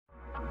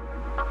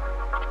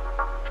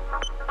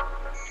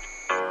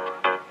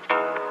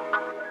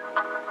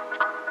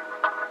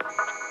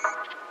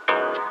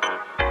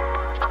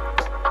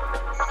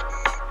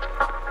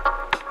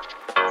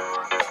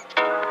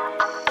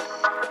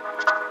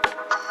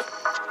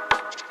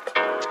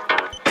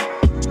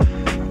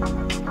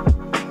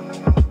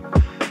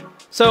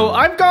So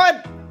I've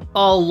got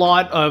a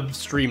lot of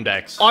Stream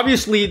Decks.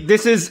 Obviously,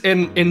 this is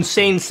an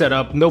insane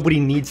setup. Nobody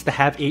needs to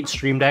have 8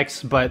 Stream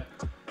Decks, but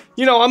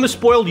you know, I'm a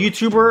spoiled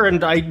YouTuber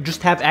and I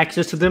just have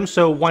access to them,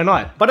 so why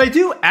not? But I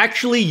do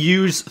actually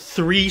use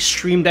 3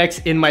 Stream Decks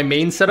in my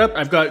main setup.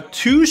 I've got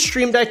 2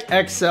 Stream Deck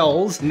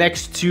XLs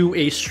next to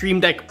a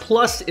Stream Deck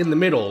Plus in the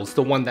middle. It's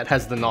the one that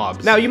has the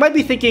knobs. Now, you might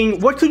be thinking,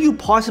 what could you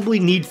possibly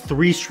need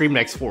 3 Stream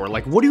Decks for?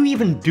 Like, what do you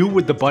even do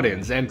with the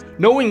buttons? And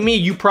knowing me,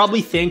 you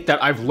probably think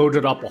that I've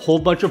loaded up a whole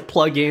bunch of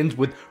plugins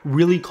with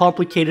really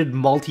complicated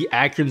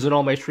multi-actions in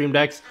all my Stream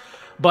Decks.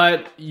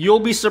 But you'll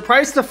be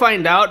surprised to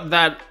find out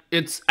that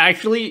it's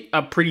actually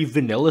a pretty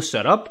vanilla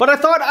setup. But I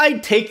thought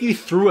I'd take you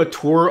through a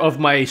tour of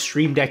my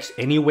Stream Decks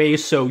anyway,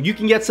 so you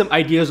can get some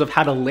ideas of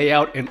how to lay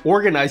out and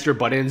organize your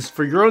buttons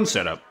for your own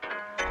setup.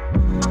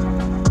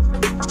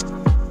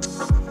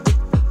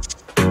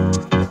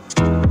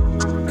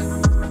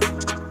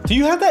 Do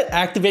you have that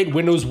Activate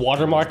Windows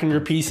watermark on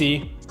your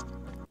PC?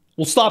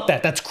 Well, stop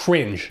that, that's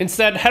cringe.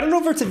 Instead, head on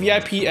over to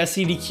VIP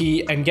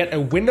SCDKey and get a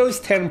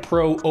Windows 10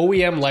 Pro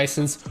OEM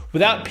license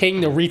without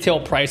paying the retail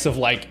price of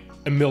like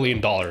 $1 million.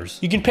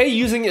 You can pay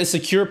using a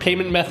secure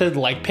payment method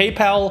like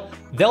PayPal.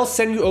 They'll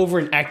send you over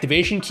an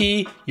activation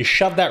key, you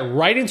shove that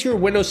right into your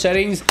Windows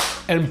settings,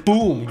 and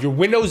boom, your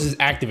Windows is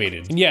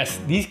activated. And yes,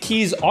 these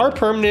keys are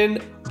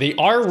permanent, they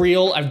are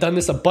real, I've done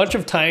this a bunch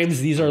of times,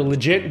 these are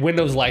legit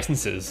Windows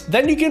licenses.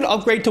 Then you can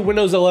upgrade to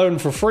Windows 11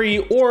 for free,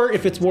 or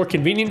if it's more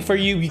convenient for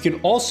you, you can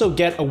also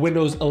get a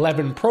Windows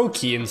 11 Pro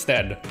key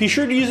instead. Be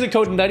sure to use the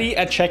code NUTTY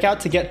at checkout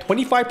to get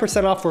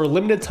 25% off for a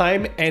limited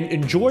time and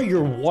enjoy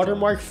your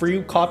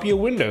watermark-free copy of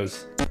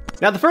Windows.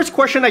 Now, the first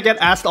question I get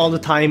asked all the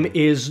time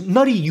is,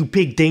 Nutty, you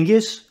big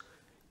dingus,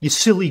 you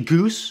silly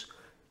goose,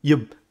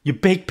 you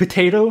baked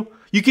potato,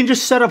 you can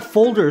just set up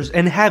folders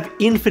and have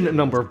infinite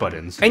number of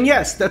buttons. And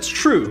yes, that's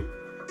true.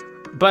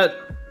 But,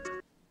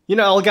 you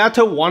know,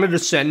 Elgato wanted to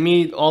send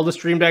me all the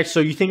Stream Decks, so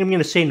you think I'm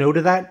gonna say no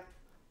to that?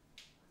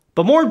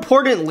 But more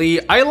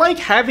importantly, I like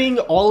having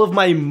all of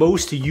my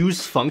most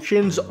used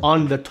functions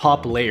on the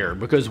top layer,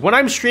 because when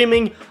I'm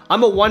streaming,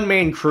 I'm a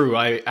one-man crew.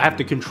 I have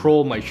to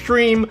control my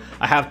stream,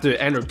 I have to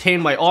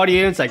entertain my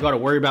audience, I gotta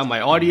worry about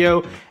my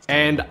audio,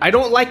 and I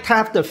don't like to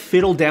have to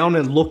fiddle down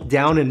and look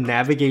down and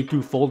navigate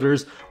through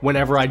folders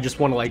whenever I just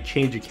want to like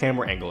change a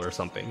camera angle or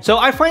something. So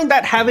I find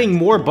that having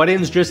more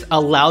buttons just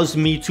allows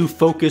me to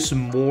focus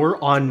more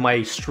on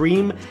my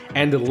stream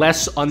and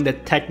less on the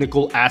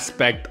technical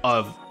aspect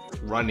of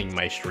running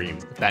my stream,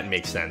 if that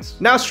makes sense.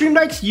 Now, Stream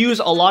Decks use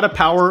a lot of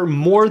power,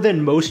 more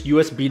than most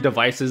USB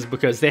devices,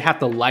 because they have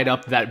to light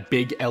up that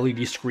big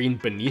LED screen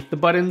beneath the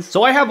buttons.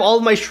 So I have all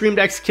of my Stream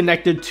Decks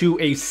connected to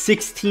a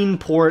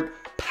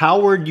 16-port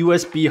powered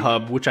USB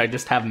hub, which I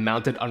just have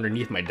mounted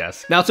underneath my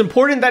desk. Now, it's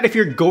important that if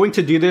you're going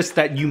to do this,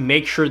 that you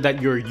make sure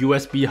that your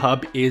USB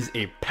hub is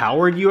a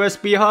powered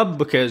USB hub,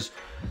 because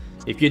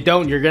if you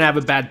don't, you're gonna have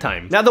a bad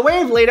time. Now, the way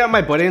I've laid out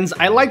my buttons,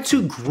 I like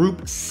to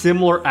group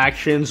similar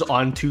actions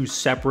onto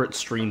separate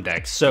Stream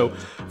Decks. So,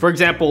 for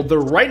example, the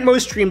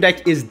rightmost Stream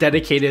Deck is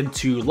dedicated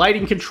to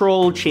lighting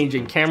control,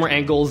 changing camera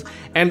angles,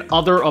 and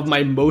other of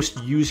my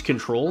most used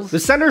controls.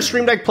 The center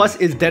Stream Deck Plus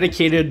is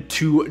dedicated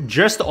to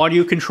just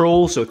audio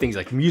control, so things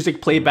like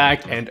music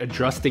playback and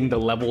adjusting the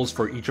levels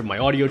for each of my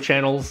audio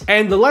channels.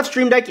 And the left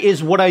Stream Deck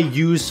is what I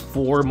use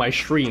for my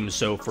streams,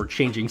 so for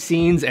changing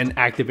scenes and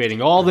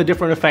activating all the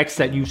different effects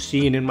that you see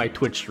in my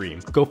Twitch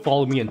stream. Go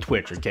follow me on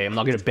Twitch, okay? I'm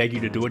not gonna beg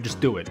you to do it,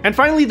 just do it. And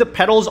finally, the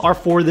pedals are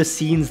for the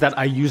scenes that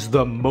I use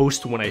the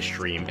most when I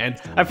stream. And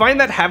I find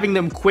that having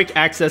them quick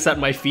access at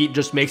my feet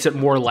just makes it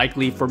more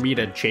likely for me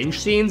to change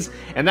scenes.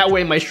 And that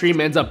way my stream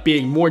ends up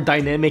being more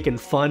dynamic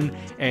and fun,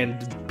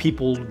 and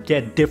people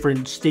get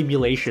different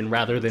stimulation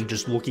rather than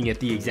just looking at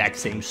the exact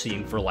same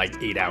scene for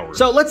like 8 hours.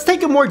 So let's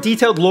take a more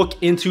detailed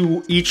look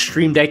into each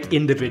Stream Deck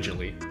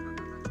individually.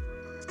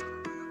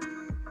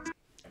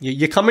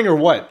 You coming or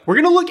what? We're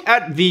gonna look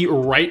at the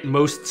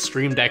rightmost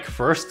Stream Deck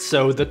first.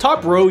 So the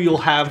top row, you'll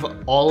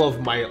have all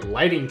of my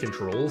lighting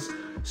controls.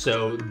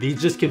 So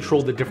these just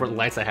control the different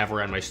lights I have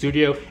around my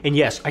studio. And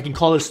yes, I can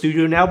call it a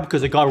studio now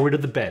because I got rid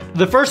of the bed.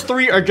 The first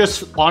 3 are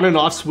just on and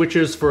off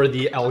switches for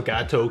the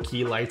Elgato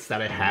key lights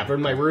that I have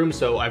in my room.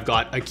 So I've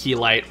got a key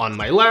light on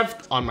my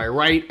left, on my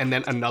right, and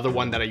then another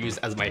one that I use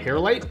as my hair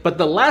light. But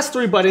the last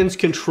 3 buttons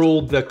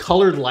control the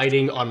colored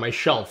lighting on my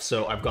shelf.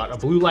 So I've got a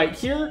blue light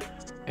here,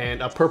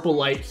 and a purple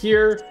light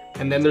here,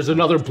 and then there's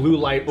another blue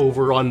light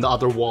over on the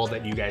other wall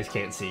that you guys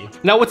can't see.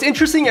 Now, what's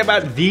interesting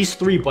about these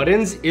 3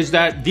 buttons is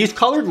that these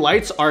colored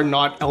lights are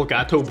not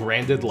Elgato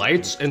branded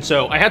lights, and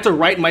so I had to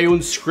write my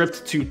own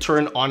script to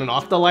turn on and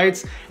off the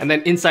lights, and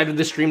then inside of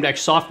the Stream Deck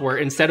software,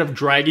 instead of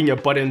dragging a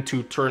button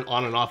to turn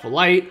on and off a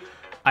light,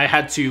 I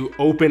had to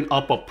open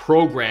up a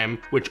program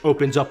which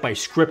opens up my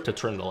script to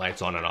turn the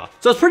lights on and off.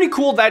 So it's pretty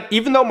cool that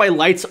even though my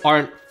lights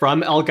aren't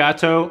from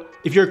Elgato,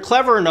 if you're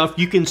clever enough,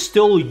 you can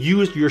still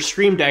use your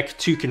Stream Deck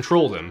to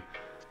control them.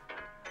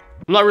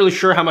 I'm not really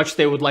sure how much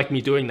they would like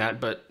me doing that,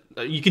 but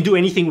you can do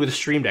anything with a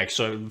Stream Deck,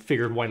 so I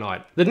figured why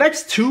not. The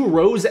next 2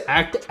 rows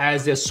act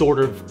as a sort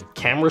of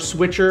camera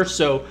switcher.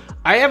 So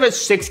I have a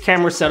 6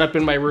 camera setup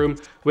in my room,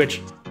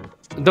 which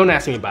don't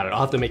ask me about it.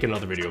 I'll have to make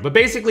another video. But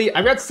basically,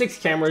 I've got 6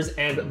 cameras,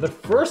 and the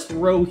first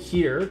row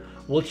here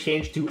will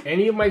change to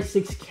any of my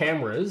 6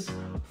 cameras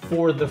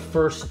for the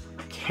first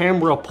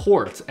camera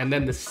port. And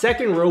then the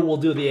second row will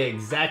do the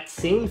exact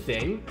same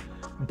thing,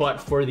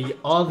 but for the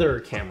other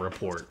camera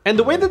port. And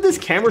the way that this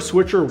camera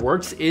switcher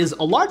works is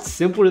a lot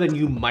simpler than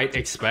you might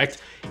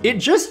expect. It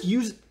just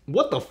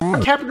what the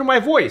fuck happened to my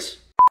voice?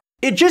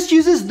 It just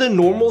uses the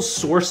normal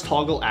source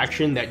toggle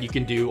action that you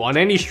can do on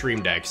any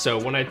Stream Deck.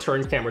 So when I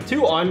turn camera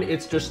 2 on,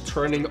 it's just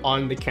turning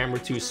on the camera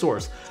 2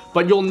 source.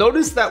 But you'll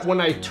notice that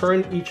when I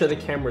turn each of the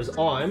cameras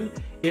on,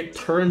 it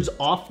turns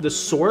off the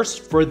source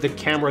for the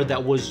camera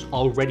that was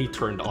already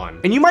turned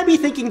on. And you might be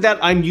thinking that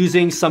I'm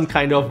using some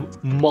kind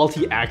of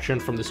multi-action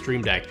from the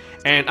Stream Deck,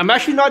 and I'm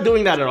actually not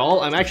doing that at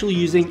all. I'm actually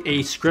using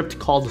a script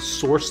called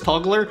Source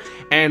Toggler,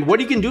 and what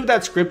you can do with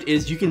that script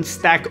is you can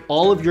stack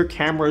all of your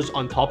cameras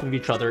on top of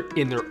each other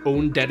in their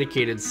own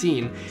dedicated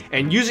scene,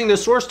 and using the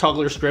Source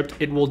Toggler script,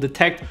 it will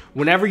detect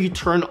whenever you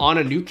turn on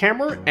a new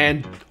camera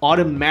and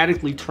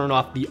automatically turn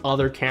off the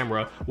other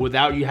camera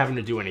without you having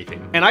to do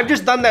anything. And I've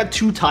just done that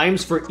 2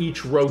 times for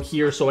each row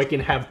here, so I can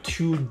have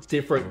 2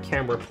 different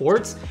camera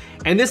ports.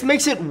 And this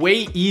makes it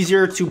way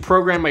easier to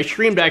program my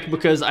Stream Deck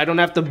because I don't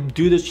have to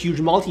do this huge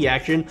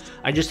multi-action.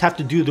 I just have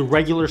to do the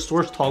regular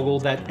source toggle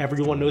that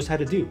everyone knows how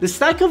to do. The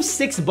stack of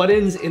 6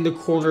 buttons in the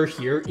corner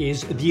here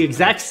is the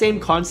exact same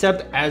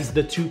concept as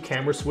the 2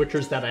 camera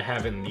switchers that I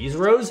have in these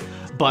rows,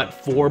 but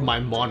for my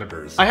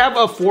monitors. I have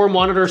a 4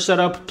 monitor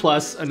setup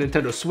plus a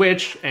Nintendo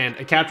Switch and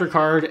a capture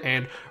card,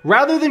 and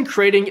rather than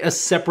creating a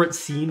separate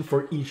scene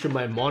for each of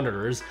my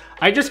monitors,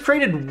 I just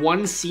created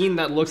one scene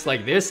that looks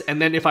like this,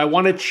 and then if I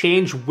want to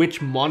change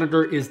which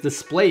monitor is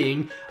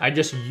displaying, I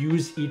just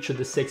use each of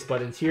the 6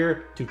 buttons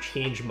here to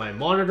change my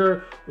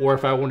monitor. Or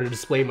if I want to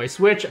display my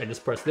Switch, I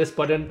just press this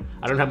button.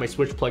 I don't have my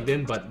Switch plugged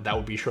in, but that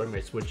would be showing my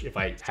Switch if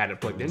I had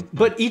it plugged in.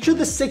 But each of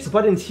the 6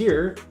 buttons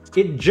here,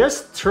 it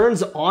just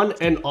turns on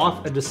and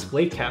off a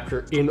display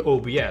capture in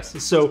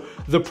OBS. So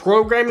the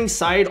programming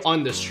side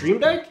on the Stream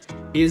Deck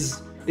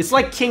it's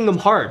like Kingdom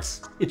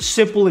Hearts. It's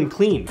simple and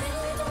clean.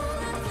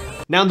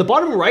 Now in the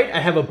bottom right, I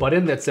have a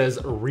button that says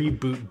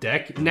Reboot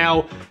Deck.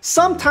 Now,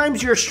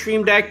 sometimes your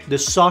Stream Deck, the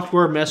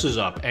software messes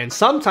up, and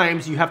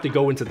sometimes you have to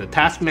go into the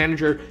task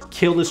manager,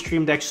 kill the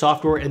Stream Deck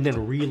software, and then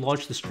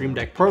relaunch the Stream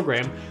Deck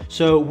program.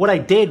 So what I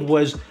did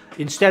was,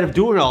 instead of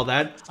doing all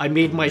that, I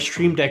made my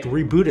Stream Deck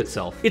reboot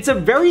itself. It's a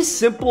very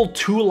simple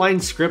 2-line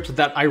script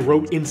that I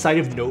wrote inside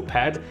of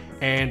Notepad,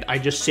 and I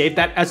just saved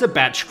that as a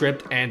batch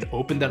script and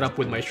opened that up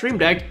with my Stream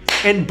Deck,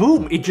 and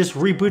boom, it just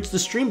reboots the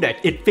Stream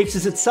Deck. It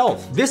fixes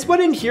itself. This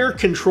button here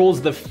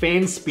controls the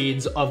fan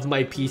speeds of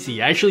my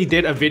PC. I actually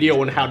did a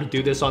video on how to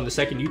do this on the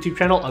second YouTube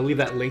channel. I'll leave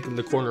that link in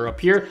the corner up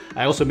here.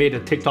 I also made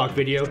a TikTok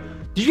video.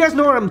 Did you guys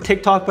know I'm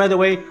TikTok, by the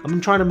way? I'm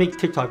trying to make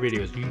TikTok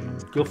videos.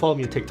 Go follow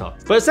me on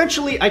TikTok. But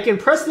essentially, I can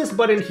press this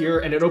button here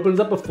and it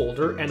opens up a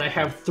folder, and I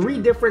have 3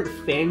 different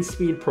fan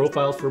speed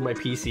profiles for my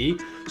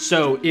PC.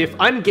 So if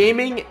I'm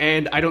gaming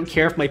and I don't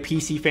care if my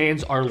PC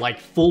fans are like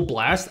full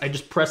blast, I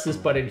just press this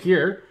button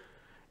here,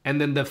 and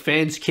then the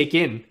fans kick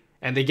in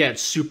and they get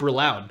super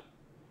loud.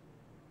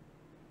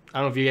 I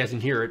don't know if you guys can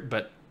hear it,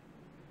 but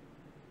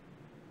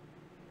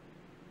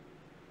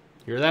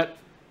hear that?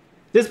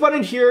 This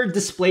button here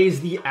displays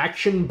the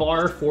action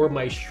bar for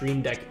my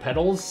Stream Deck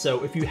pedals.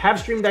 So if you have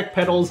Stream Deck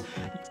pedals,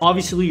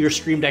 obviously your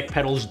Stream Deck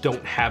pedals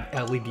don't have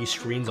LED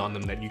screens on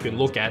them that you can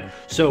look at.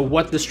 So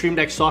what the Stream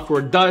Deck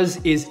software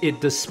does is it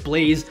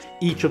displays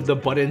each of the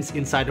buttons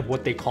inside of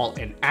what they call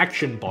an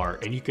action bar,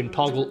 and you can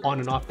toggle on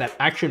and off that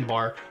action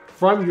bar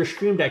from your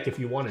Stream Deck if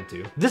you wanted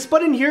to. This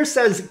button here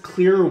says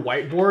Clear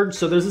Whiteboard.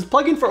 So there's this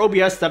plugin for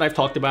OBS that I've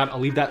talked about. I'll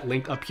leave that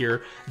link up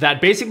here,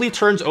 that basically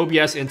turns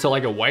OBS into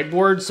like a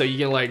whiteboard. So you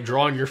can like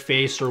draw on your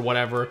face or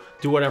whatever,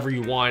 do whatever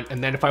you want.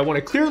 And then if I want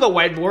to clear the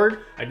whiteboard,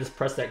 I just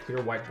press that Clear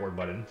Whiteboard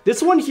button.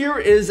 This one here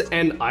is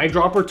an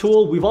eyedropper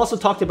tool. We've also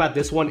talked about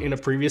this one in a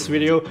previous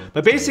video,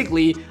 but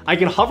basically I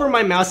can hover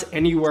my mouse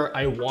anywhere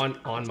I want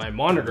on my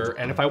monitor.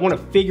 And if I want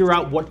to figure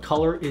out what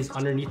color is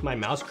underneath my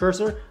mouse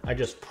cursor, I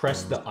just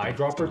press the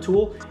eyedropper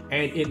tool,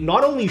 and it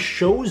not only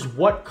shows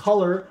what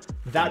color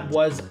that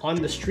was on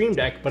the Stream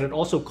Deck, but it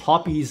also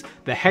copies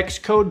the hex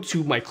code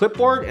to my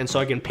clipboard, and so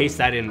I can paste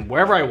that in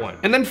wherever I want.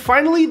 And then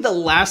finally, the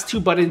last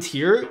 2 buttons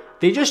here,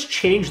 they just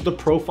change the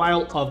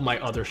profile of my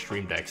other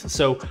Stream Decks.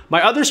 So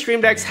my other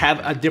Stream Decks have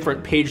a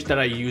different page that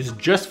I use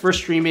just for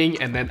streaming,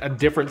 and then a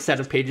different set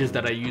of pages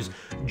that I use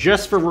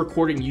just for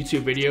recording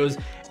YouTube videos.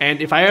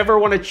 And if I ever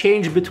want to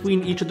change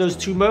between each of those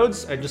 2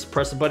 modes, I just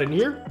press a button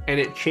here and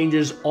it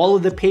changes all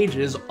of the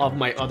pages of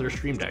my other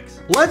Stream Decks.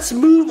 Let's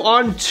move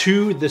on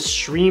to the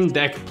Stream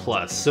Deck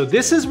Plus. So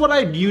this is what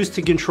I've used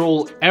to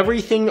control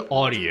everything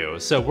audio.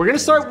 So we're gonna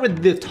start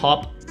with the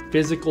top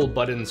physical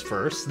buttons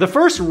first. The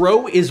first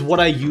row is what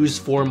I use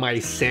for my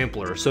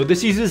sampler. So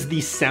this uses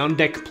the Sound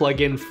Deck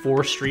plugin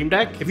for Stream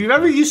Deck. If you've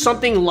ever used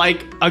something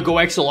like a Go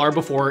XLR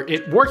before,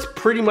 it works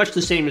pretty much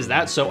the same as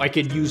that. So I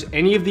could use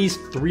any of these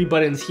 3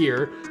 buttons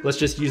here. Let's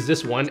just use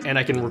this one and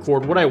I can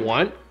record what I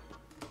want.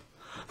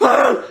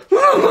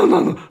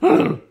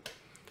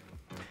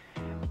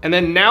 And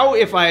then now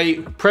if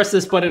I press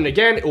this button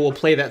again, it will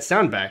play that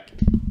sound back.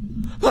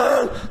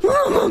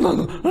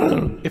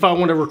 If I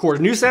want to record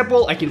a new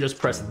sample, I can just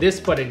press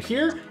this button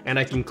here and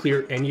I can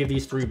clear any of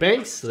these 3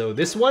 banks. So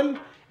this one,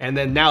 and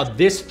then now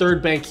this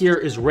 3rd bank here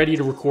is ready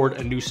to record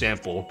a new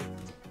sample.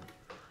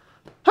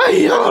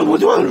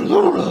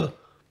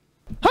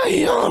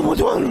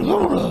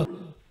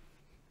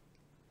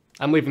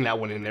 I'm leaving that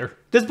one in there.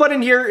 This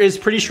button here is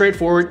pretty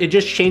straightforward. It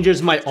just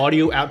changes my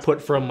audio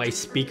output from my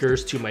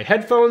speakers to my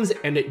headphones,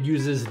 and it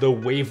uses the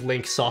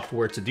Wavelink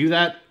software to do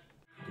that.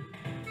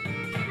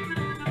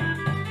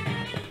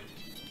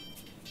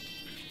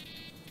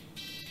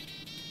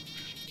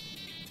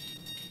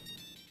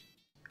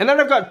 And then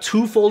I've got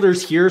 2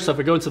 folders here. So if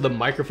I go into the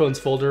microphones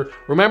folder,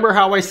 remember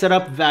how I set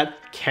up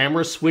that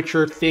camera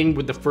switcher thing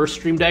with the first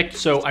Stream Deck?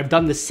 So I've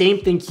done the same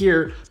thing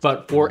here,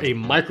 but for a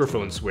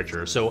microphone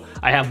switcher. So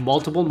I have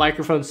multiple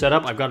microphones set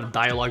up. I've got a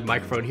dialogue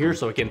microphone here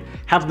so I can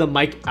have the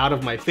mic out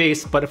of my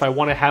face. But if I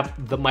want to have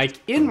the mic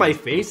in my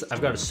face,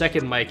 I've got a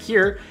second mic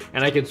here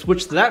and I can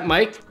switch to that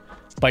mic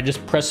by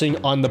just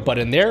pressing on the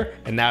button there,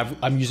 and now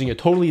I'm using a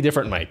totally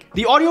different mic.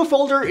 The audio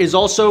folder is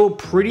also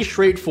pretty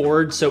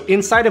straightforward. So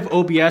inside of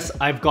OBS,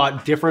 I've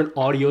got different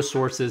audio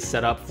sources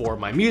set up for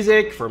my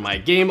music, for my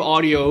game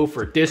audio,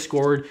 for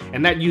Discord,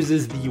 and that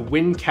uses the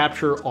Wind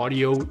Capture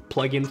audio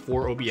plugin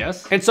for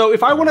OBS. And so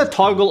if I want to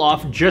toggle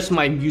off just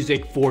my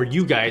music for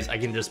you guys, I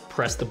can just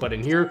press the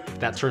button here.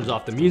 That turns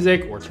off the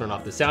music or turn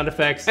off the sound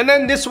effects. And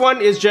then this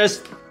one is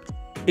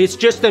it's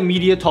just a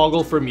media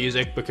toggle for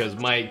music because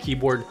my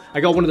keyboard, I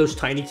got one of those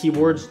tiny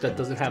keyboards that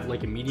doesn't have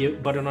like a media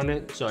button on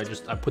it. So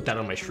I put that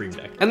on my Stream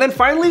Deck. And then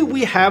finally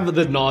we have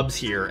the knobs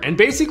here. And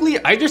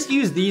basically I just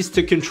use these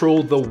to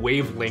control the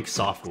Wavelink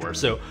software.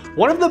 So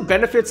one of the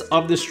benefits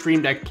of the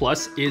Stream Deck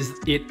Plus is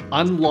it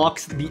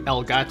unlocks the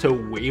Elgato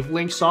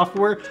Wavelink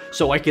software.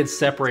 So I can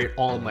separate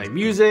all of my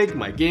music,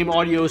 my game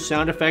audio,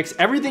 sound effects,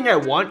 everything I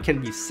want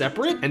can be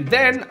separate. And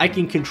then I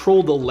can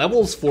control the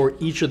levels for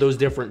each of those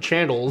different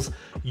channels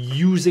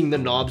using the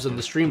knobs on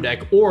the Stream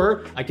Deck,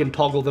 or I can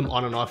toggle them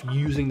on and off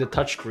using the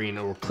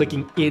touchscreen or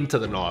clicking into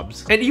the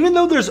knobs. And even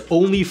though there's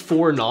only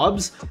 4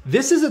 knobs,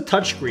 this is a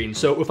touchscreen.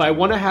 So if I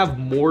want to have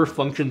more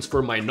functions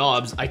for my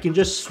knobs, I can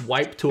just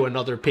swipe to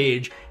another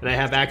page and I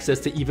have access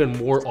to even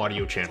more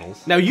audio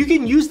channels. Now you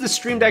can use the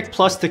Stream Deck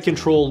Plus to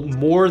control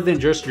more than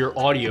just your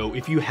audio.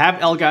 If you have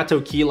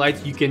Elgato key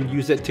lights, you can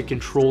use it to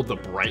control the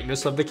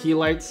brightness of the key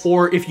lights.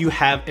 Or if you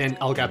have an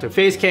Elgato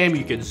Facecam,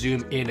 you can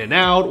zoom in and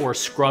out or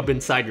scrub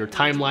inside your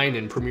timeline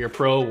in Premiere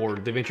Pro or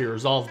DaVinci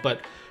Resolve.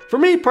 But for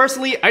me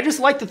personally, I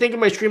just like to think of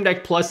my Stream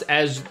Deck Plus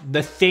as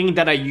the thing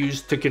that I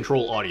use to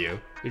control audio.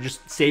 It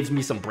just saves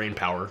me some brain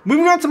power.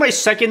 Moving on to my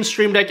second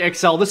Stream Deck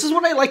XL, this is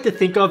what I like to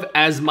think of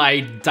as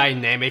my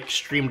dynamic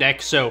Stream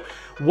Deck. So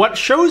what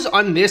shows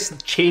on this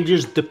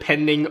changes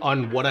depending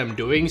on what I'm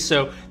doing.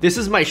 So this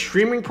is my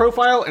streaming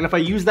profile, and if I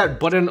use that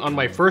button on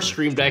my first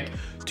Stream Deck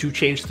to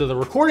change to the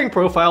recording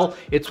profile,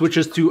 it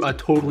switches to a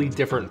totally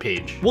different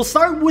page. We'll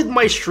start with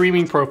my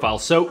streaming profile.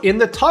 So in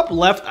the top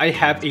left, I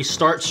have a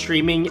start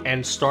streaming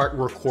and start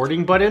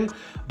recording button.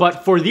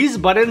 But for these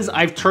buttons,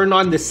 I've turned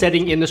on the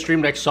setting in the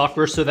Stream Deck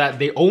software so that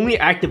they only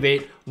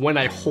activate when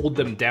I hold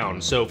them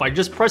down. So if I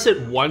just press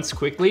it once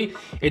quickly,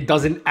 it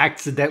doesn't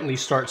accidentally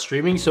start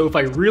streaming. So if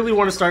I really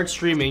want to start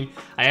streaming,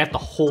 I have to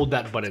hold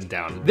that button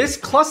down. This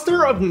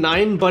cluster of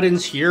 9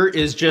 buttons here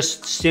is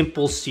just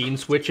simple scene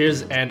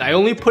switches, and I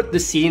only put the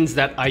scenes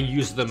that I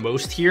use the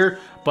most here.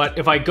 But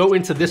if I go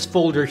into this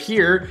folder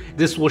here,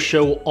 this will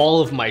show all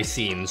of my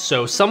scenes.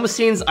 So some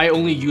scenes I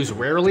only use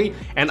rarely,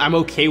 and I'm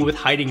okay with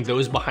hiding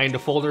those behind a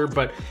folder.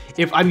 But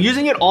if I'm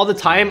using it all the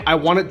time, I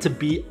want it to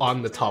be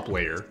on the top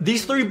layer.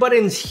 These 3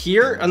 buttons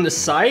here on the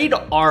side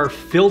are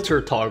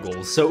filter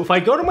toggles. So if I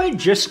go to my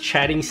just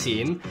chatting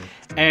scene,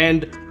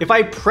 and if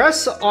I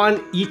press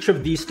on each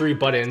of these 3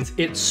 buttons,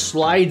 it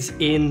slides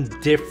in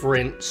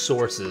different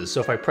sources. So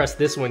if I press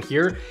this one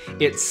here,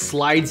 it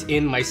slides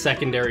in my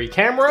secondary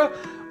camera.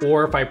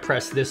 Or if I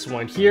press this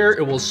one here,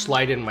 it will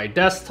slide in my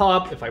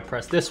desktop. If I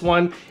press this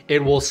one,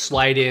 it will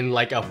slide in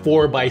like a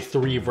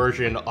 4x3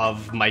 version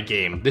of my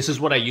game. This is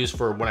what I use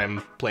for when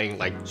I'm playing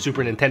like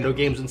Super Nintendo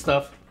games and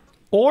stuff.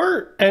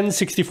 Or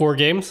N64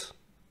 games.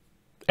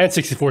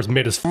 N64 is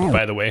mid as f,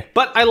 by the way.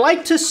 But I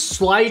like to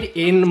slide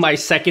in my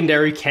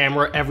secondary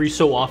camera every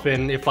so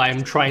often if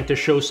I'm trying to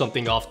show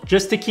something off,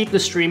 just to keep the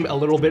stream a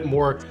little bit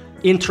more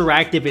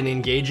interactive and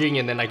engaging,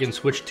 and then I can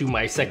switch to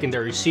my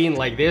secondary scene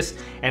like this,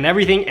 and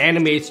everything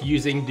animates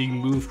using the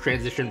Move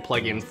Transition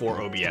plugin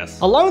for OBS.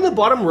 Along the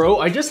bottom row,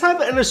 I just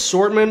have an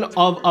assortment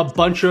of a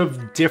bunch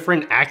of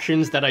different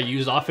actions that I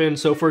use often.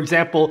 So for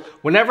example,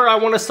 whenever I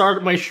want to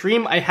start my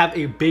stream, I have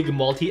a big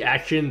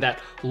multi-action that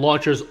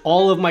launches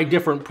all of my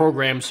different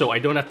programs, so I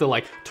don't have to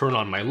like turn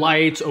on my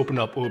lights, open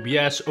up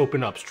OBS,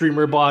 open up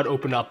StreamerBot,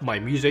 open up my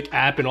music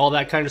app, and all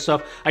that kind of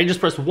stuff. I just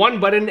press one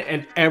button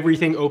and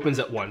everything opens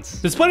at once.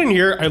 This button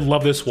here, I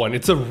love this one.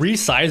 It's a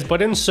resize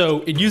button,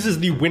 so it uses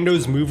the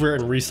Windows Mover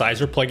and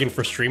Resizer plugin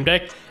for Stream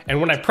Deck, and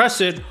when I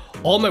press it,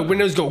 all my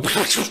windows go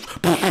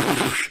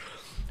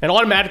and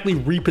automatically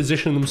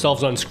reposition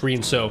themselves on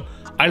screen, so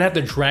I don't have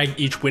to drag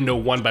each window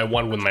one by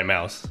one with my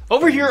mouse.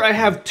 Over here, I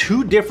have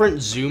two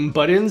different zoom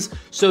buttons.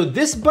 So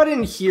this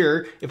button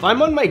here, if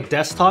I'm on my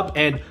desktop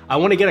and I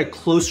want to get a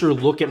closer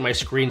look at my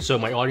screen so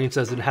my audience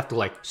doesn't have to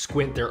like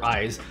squint their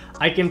eyes,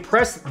 I can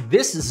press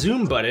this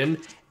zoom button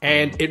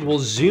and it will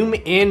zoom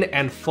in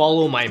and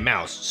follow my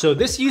mouse. So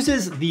this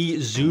uses the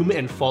zoom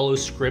and follow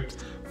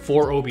script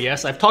for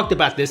OBS. I've talked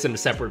about this in a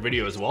separate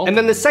video as well. And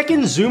then the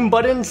second zoom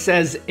button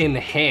says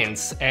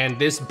enhance, and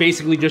this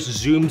basically just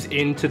zooms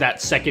into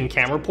that second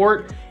camera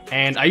port.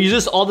 And I use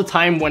this all the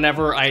time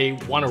whenever I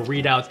want to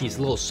read out these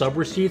little sub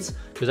receipts,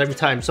 because every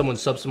time someone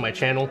subs to my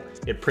channel,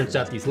 it prints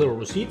out these little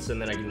receipts,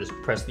 and then I can just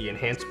press the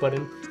enhance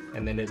button,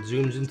 and then it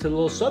zooms into the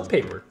little sub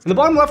paper. In the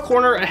bottom left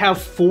corner, I have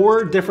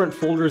 4 different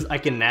folders I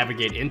can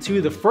navigate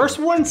into. The first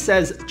one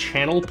says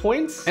channel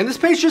points, and this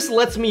page just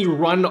lets me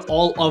run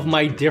all of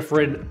my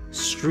different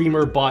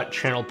StreamerBot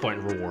channel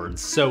point rewards.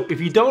 So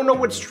if you don't know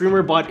what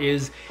StreamerBot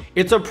is,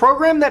 it's a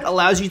program that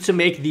allows you to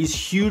make these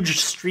huge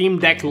Stream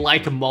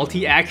Deck-like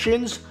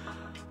multi-actions,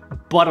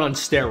 but on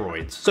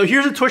steroids. So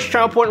here's a Twitch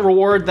channel point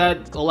reward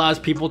that allows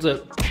people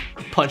to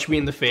punch me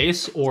in the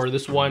face, or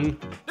this one,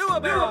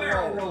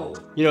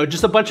 you know,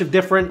 just a bunch of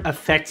different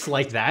effects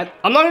like that.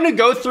 I'm not gonna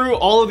go through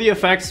all of the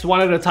effects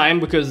one at a time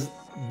because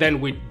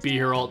then we'd be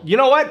here all, you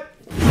know what?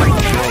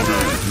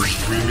 You're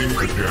streaming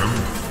again?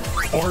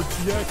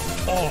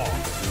 RTX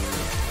off.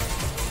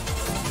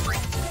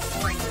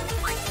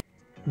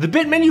 The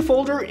bit menu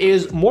folder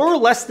is more or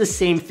less the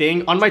same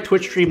thing. On my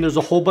Twitch stream, there's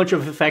a whole bunch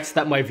of effects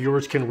that my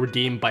viewers can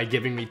redeem by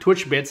giving me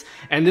Twitch bits,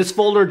 and this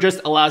folder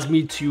just allows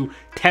me to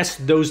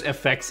test those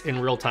effects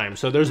in real time.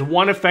 So there's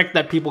one effect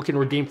that people can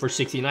redeem for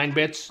 69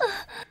 bits.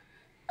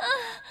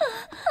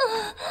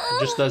 It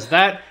just does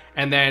that,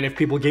 and then if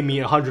people give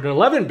me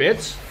 111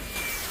 bits,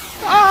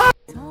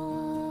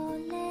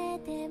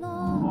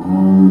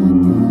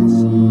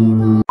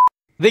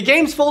 the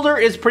games folder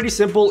is pretty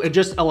simple. It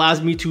just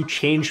allows me to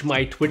change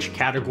my Twitch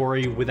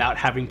category without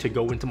having to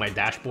go into my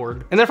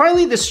dashboard. And then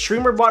finally, the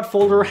StreamerBot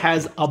folder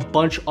has a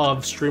bunch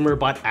of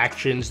StreamerBot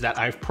actions that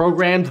I've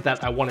programmed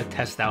that I want to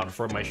test out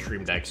for my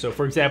Stream Deck. So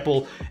for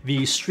example,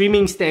 the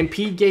Streaming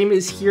Stampede game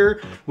is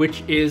here,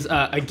 which is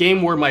a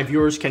game where my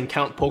viewers can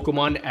count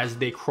Pokemon as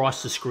they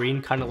cross the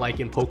screen, kind of like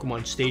in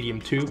Pokemon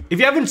Stadium 2. If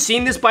you haven't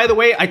seen this, by the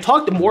way, I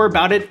talked more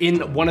about it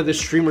in one of the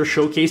Streamer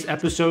Showcase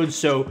episodes,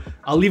 so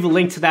I'll leave a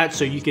link to that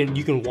so you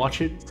can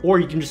watch it, or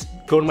you can just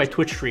go to my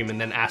Twitch stream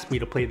and then ask me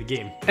to play the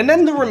game. And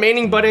then the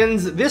remaining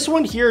buttons, this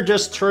one here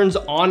just turns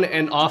on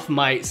and off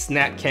my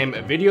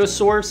SnapCam video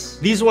source.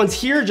 These ones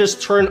here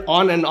just turn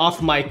on and off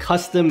my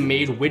custom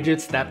made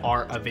widgets that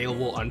are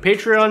available on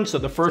Patreon. So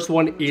the first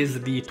one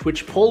is the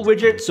Twitch poll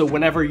widget. So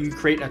whenever you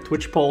create a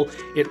Twitch poll,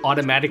 it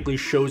automatically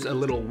shows a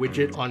little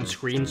widget on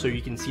screen so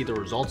you can see the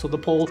results of the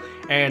poll.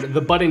 And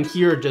the button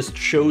here just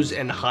shows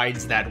and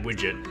hides that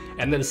widget.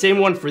 And then the same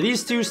one for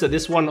these two. So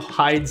this one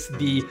hides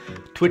the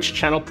Twitch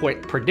channel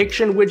point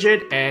prediction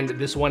widget, and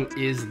this one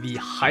is the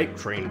hype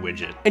train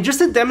widget. And just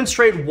to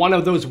demonstrate one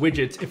of those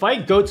widgets, if I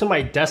go to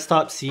my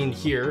desktop scene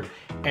here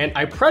and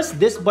I press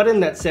this button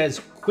that says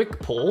quick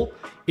poll,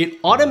 it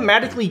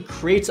automatically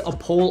creates a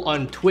poll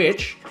on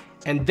Twitch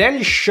and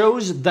then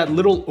shows that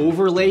little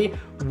overlay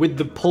with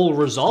the poll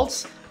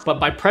results. But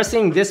by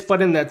pressing this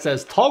button that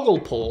says toggle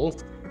poll,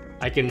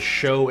 I can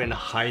show and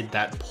hide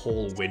that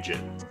poll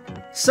widget.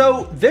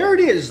 So there it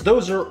is.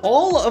 Those are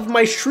all of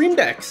my stream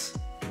decks.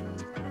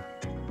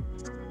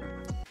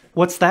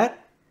 What's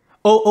that?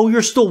 Oh,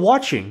 you're still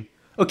watching.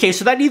 Okay,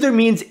 so that either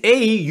means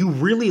A, you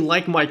really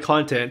like my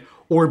content,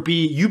 or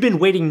B, you've been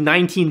waiting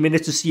 19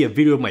 minutes to see a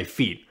video of my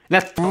feet.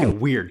 And that's fucking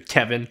weird,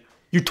 Kevin.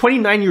 You're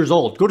 29 years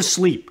old, go to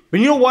sleep.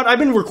 But you know what? I've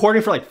been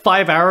recording for like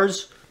 5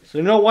 hours. So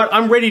you know what?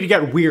 I'm ready to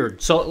get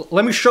weird. So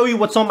let me show you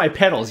what's on my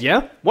pedals,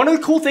 yeah? One of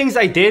the cool things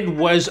I did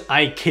was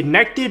I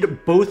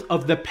connected both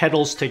of the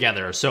pedals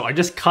together. So I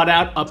just cut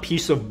out a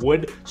piece of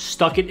wood,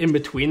 stuck it in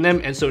between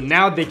them, and so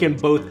now they can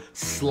both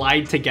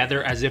slide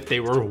together as if they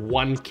were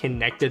one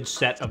connected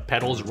set of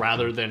pedals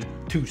rather than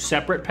 2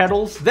 separate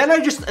pedals. Then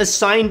I just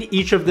assigned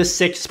each of the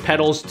 6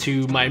 pedals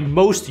to my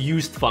most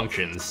used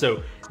functions.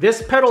 So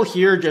this pedal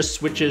here just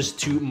switches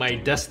to my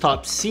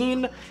desktop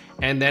scene,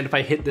 And then if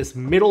I hit this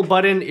middle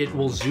button, it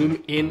will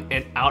zoom in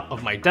and out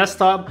of my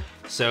desktop.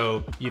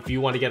 So if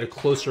you want to get a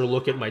closer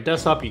look at my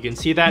desktop, you can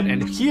see that.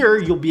 And here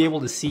you'll be able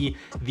to see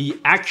the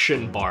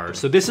action bar.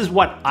 So this is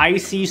what I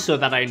see so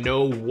that I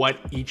know what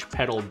each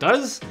pedal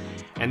does.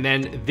 And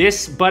then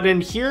this button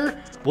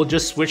here will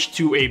just switch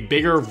to a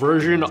bigger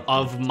version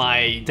of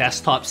my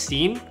desktop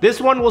scene.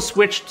 This one will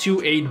switch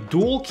to a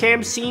dual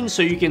cam scene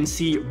so you can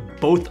see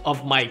both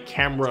of my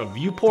camera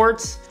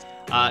viewports.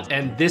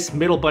 And this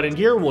middle button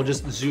here will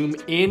just zoom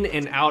in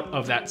and out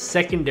of that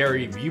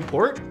secondary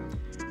viewport.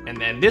 And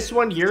then this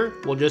one here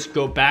will just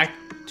go back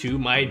to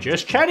my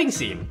just chatting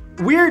scene.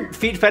 Weird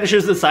feet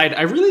fetishes aside,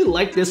 I really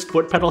like this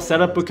foot pedal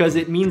setup because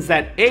it means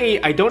that A,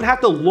 I don't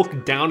have to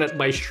look down at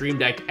my Stream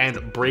Deck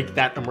and break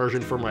that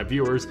immersion for my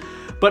viewers,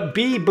 but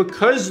B,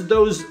 because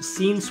those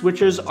scene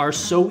switches are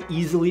so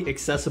easily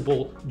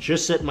accessible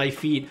just at my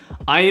feet,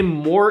 I am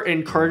more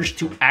encouraged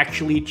to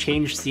actually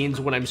change scenes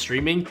when I'm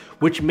streaming,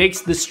 which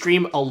makes the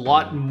stream a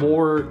lot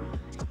more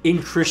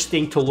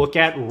interesting to look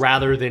at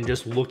rather than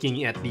just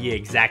looking at the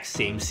exact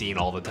same scene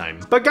all the time.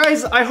 But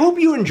guys, I hope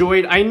you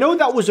enjoyed. I know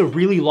that was a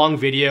really long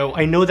video.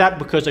 I know that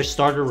because I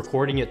started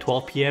recording at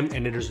 12 p.m.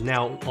 and it is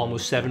now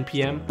almost 7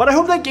 p.m. But I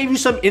hope that gave you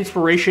some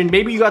inspiration.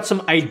 Maybe you got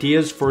some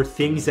ideas for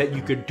things that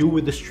you could do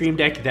with the Stream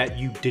Deck that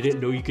you didn't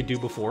know you could do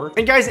before.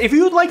 And guys, if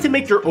you would like to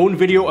make your own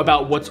video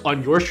about what's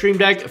on your Stream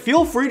Deck,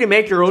 feel free to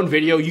make your own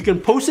video. You can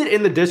post it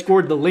in the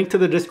Discord. The link to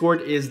the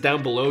Discord is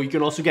down below. You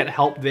can also get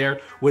help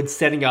there with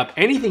setting up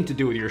anything to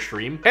do with your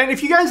stream. And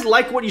if you guys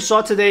like what you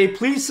saw today,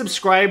 please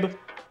subscribe.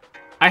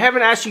 I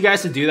haven't asked you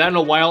guys to do that in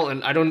a while,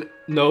 and I don't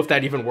know if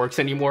that even works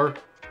anymore.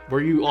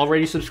 Were you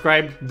already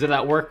subscribed? Did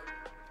that work?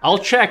 I'll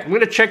check. I'm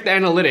gonna check the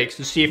analytics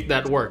to see if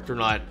that worked or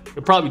not.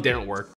 It probably didn't work.